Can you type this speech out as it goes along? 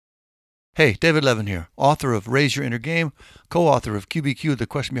Hey, David Levin here, author of Raise Your Inner Game, co-author of QBQ, The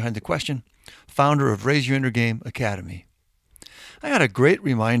Question Behind the Question, founder of Raise Your Inner Game Academy. I got a great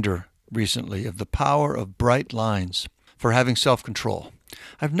reminder recently of the power of bright lines for having self-control.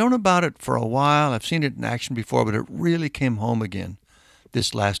 I've known about it for a while, I've seen it in action before, but it really came home again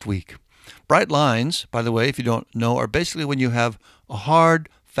this last week. Bright lines, by the way, if you don't know, are basically when you have a hard,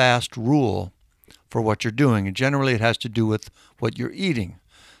 fast rule for what you're doing, and generally it has to do with what you're eating.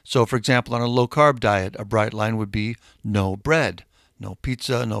 So, for example, on a low-carb diet, a bright line would be no bread, no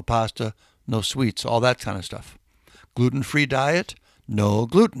pizza, no pasta, no sweets, all that kind of stuff. Gluten-free diet, no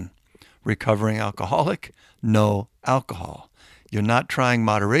gluten. Recovering alcoholic, no alcohol. You're not trying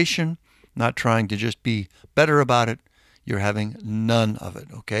moderation, not trying to just be better about it. You're having none of it,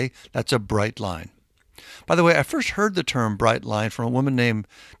 okay? That's a bright line. By the way, I first heard the term bright line from a woman named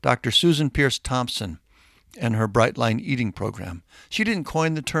Dr. Susan Peirce Thompson and her Bright Line Eating program. She didn't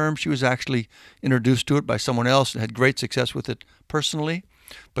coin the term. She was actually introduced to it by someone else and had great success with it personally.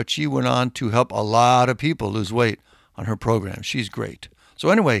 But she went on to help a lot of people lose weight on her program. She's great.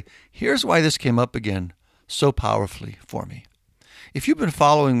 So anyway, here's why this came up again so powerfully for me. If you've been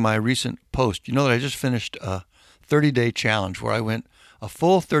following my recent post, you know that I just finished a 30-day challenge where I went a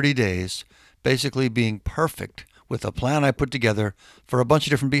full 30 days basically being perfect with a plan I put together for a bunch of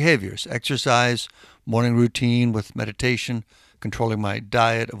different behaviors: exercise, morning routine with meditation, controlling my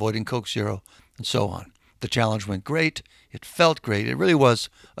diet, avoiding Coke Zero, and so on. The challenge went great. It felt great. It really was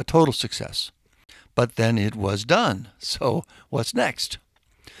a total success. But then it was done. So what's next?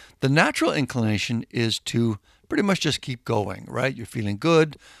 The natural inclination is to pretty much just keep going, right? You're feeling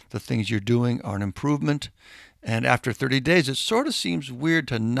good. The things you're doing are an improvement. And after 30 days, it sort of seems weird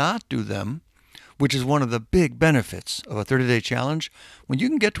to not do them, which is one of the big benefits of a 30-day challenge. When you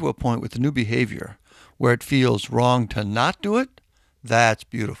can get to a point with a new behavior where it feels wrong to not do it, that's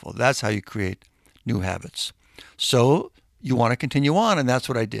beautiful. That's how you create new habits. So you want to continue on, and that's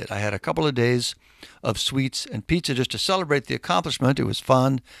what I did. I had a couple of days of sweets and pizza just to celebrate the accomplishment. It was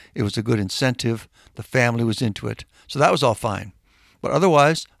fun. It was a good incentive. The family was into it. So that was all fine. But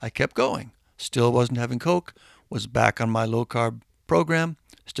otherwise, I kept going. Still wasn't having Coke, was back on my low-carb program,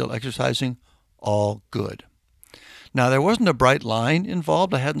 still exercising, all good. Now, there wasn't a bright line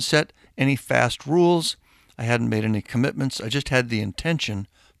involved. I hadn't set any fast rules. I hadn't made any commitments. I just had the intention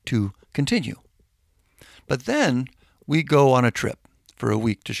to continue. But then we go on a trip for a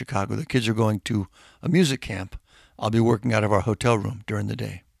week to Chicago. The kids are going to a music camp. I'll be working out of our hotel room during the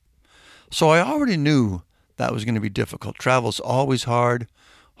day. So I already knew that was going to be difficult. Travel's always hard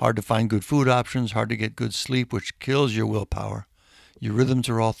to find good food options, hard to get good sleep, which kills your willpower. Your rhythms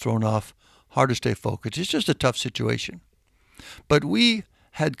are all thrown off, hard to stay focused. It's just a tough situation. But we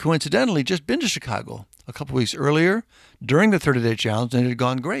had coincidentally just been to Chicago a couple weeks earlier during the 30-day challenge, and it had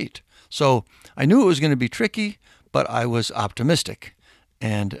gone great. So I knew it was going to be tricky, but I was optimistic.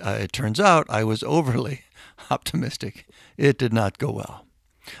 And it turns out I was overly optimistic. It did not go well.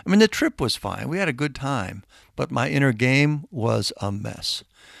 I mean, the trip was fine. We had a good time, but my inner game was a mess.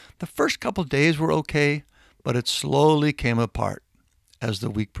 The first couple days were okay, but it slowly came apart as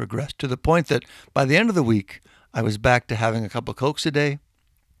the week progressed, to the point that by the end of the week, I was back to having a couple of Cokes a day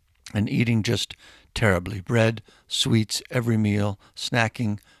and eating just terribly. Bread, sweets, every meal,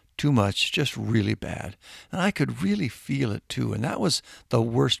 snacking too much, just really bad. And I could really feel it too, and that was the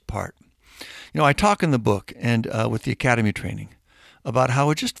worst part. You know, I talk in the book and with the Academy training about how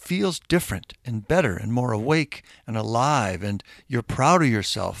it just feels different and better and more awake and alive, and you're proud of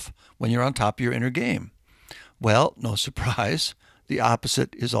yourself when you're on top of your inner game. Well, no surprise, the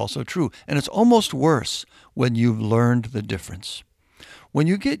opposite is also true. And it's almost worse when you've learned the difference. When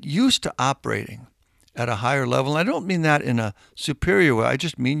you get used to operating at a higher level, and I don't mean that in a superior way, I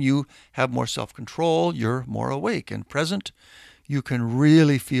just mean you have more self-control, you're more awake and present, you can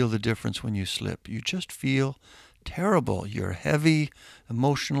really feel the difference when you slip. You just feel terrible. You're heavy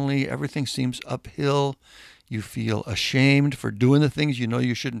emotionally. Everything seems uphill. You feel ashamed for doing the things you know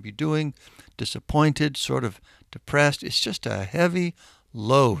you shouldn't be doing, disappointed, sort of depressed. It's just a heavy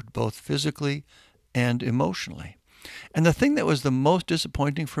load, both physically and emotionally. And the thing that was the most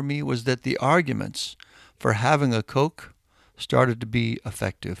disappointing for me was that the arguments for having a Coke started to be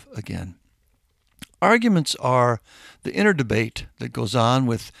effective again. Arguments are the inner debate that goes on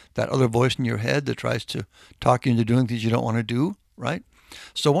with that other voice in your head that tries to talk you into doing things you don't want to do, right?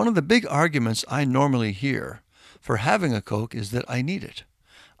 So one of the big arguments I normally hear for having a Coke is that I need it.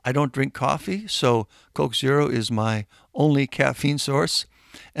 I don't drink coffee, so Coke Zero is my only caffeine source.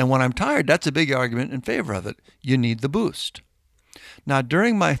 And when I'm tired, that's a big argument in favor of it. You need the boost. Now,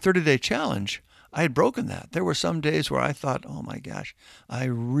 during my 30-day challenge, I had broken that. There were some days where I thought, oh my gosh, I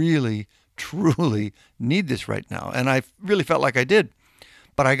really truly need this right now. And I really felt like I did.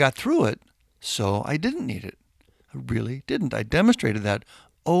 But I got through it, so I didn't need it. I really didn't. I demonstrated that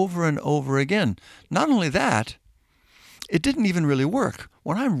over and over again. Not only that, it didn't even really work.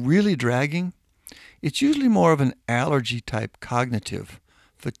 When I'm really dragging, it's usually more of an allergy-type cognitive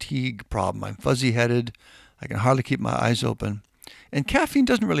fatigue problem. I'm fuzzy-headed. I can hardly keep my eyes open. And caffeine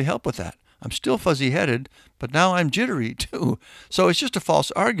doesn't really help with that. I'm still fuzzy-headed, but now I'm jittery too. So it's just a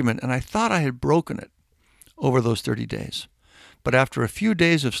false argument, and I thought I had broken it over those 30 days. But after a few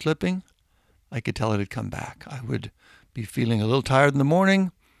days of slipping, I could tell it had come back. I would be feeling a little tired in the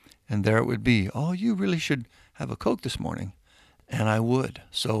morning, and there it would be. Oh, you really should have a Coke this morning. And I would.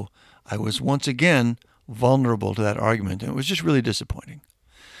 So I was once again vulnerable to that argument, and it was just really disappointing.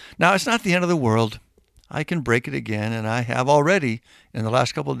 Now, it's not the end of the world. I can break it again, and I have already in the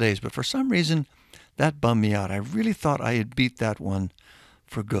last couple of days. But for some reason, that bummed me out. I really thought I had beat that one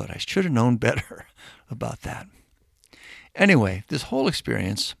for good. I should have known better about that. Anyway, this whole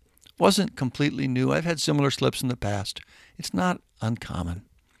experience wasn't completely new. I've had similar slips in the past. It's not uncommon.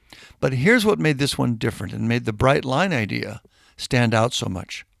 But here's what made this one different and made the bright line idea stand out so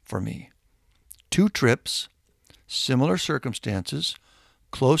much for me. 2 trips, similar circumstances,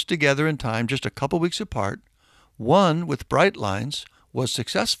 close together in time, just a couple weeks apart. One with bright lines was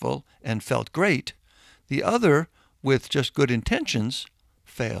successful and felt great. The other, with just good intentions,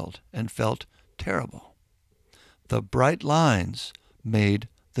 failed and felt terrible. The bright lines made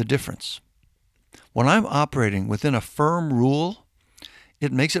the difference. When I'm operating within a firm rule,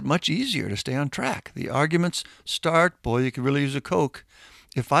 it makes it much easier to stay on track. The arguments start, boy, you could really use a Coke.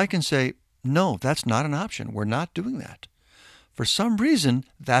 If I can say, no, that's not an option. We're not doing that. For some reason,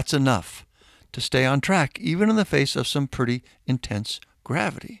 that's enough to stay on track, even in the face of some pretty intense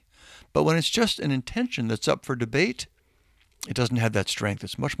gravity. But when it's just an intention that's up for debate, it doesn't have that strength.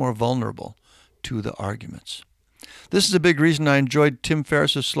 It's much more vulnerable to the arguments. This is a big reason I enjoyed Tim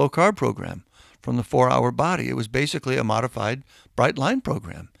Ferriss's slow carb program from the 4-Hour Body. It was basically a modified bright line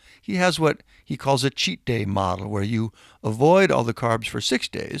program. He has what he calls a cheat day model, where you avoid all the carbs for 6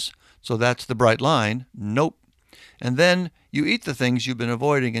 days. So that's the bright line. Nope. And then you eat the things you've been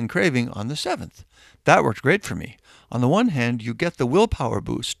avoiding and craving on the 7th. That worked great for me. On the one hand, you get the willpower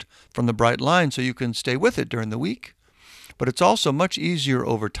boost from the bright line so you can stay with it during the week. But it's also much easier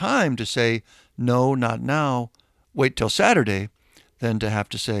over time to say, no, not now, wait till Saturday, than to have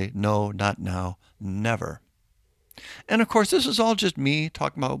to say, no, not now, never. And of course, this is all just me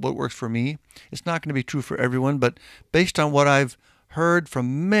talking about what works for me. It's not going to be true for everyone, but based on what I've heard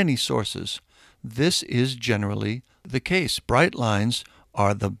from many sources, this is generally the case. Bright lines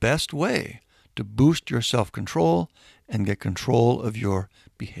are the best way to boost your self-control and get control of your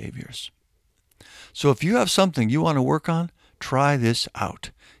behaviors. So if you have something you want to work on, try this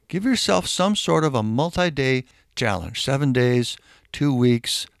out. Give yourself some sort of a multi-day challenge, 7 days, 2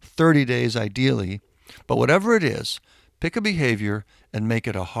 weeks, 30 days ideally. But whatever it is, pick a behavior and make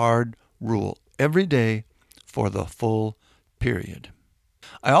it a hard rule every day for the full period.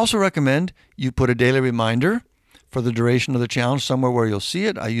 I also recommend you put a daily reminder for the duration of the challenge somewhere where you'll see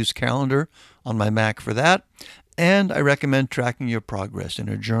it. I use Calendar on my Mac for that. And I recommend tracking your progress in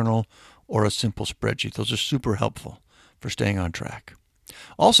a journal or a simple spreadsheet. Those are super helpful for staying on track.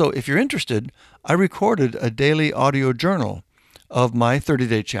 Also, if you're interested, I recorded a daily audio journal of my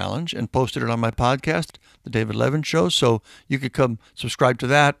 30-day challenge and posted it on my podcast, The David Levin Show. So you could come subscribe to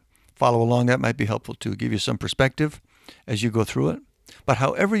that, follow along. That might be helpful to give you some perspective as you go through it. But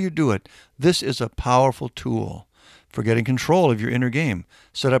however you do it, this is a powerful tool for getting control of your inner game.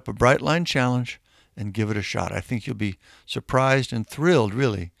 Set up a bright line challenge and give it a shot. I think you'll be surprised and thrilled,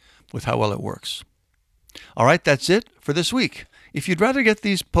 really, with how well it works. All right, that's it for this week. If you'd rather get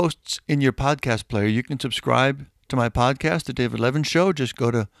these posts in your podcast player, you can subscribe to my podcast, The David Levin Show. Just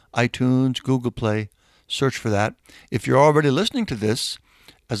go to iTunes, Google Play, search for that. If you're already listening to this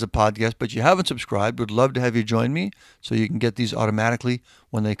as a podcast, but you haven't subscribed, would love to have you join me so you can get these automatically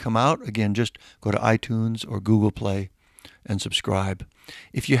when they come out. Again, just go to iTunes or Google Play and subscribe.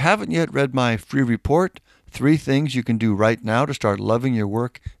 If you haven't yet read my free report, 3 things you can do right now to start loving your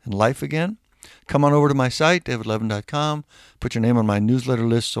work and life again, come on over to my site, davidlevin.com, put your name on my newsletter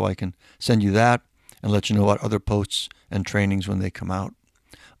list so I can send you that and let you know about other posts and trainings when they come out.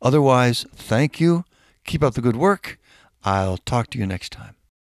 Otherwise, thank you. Keep up the good work. I'll talk to you next time.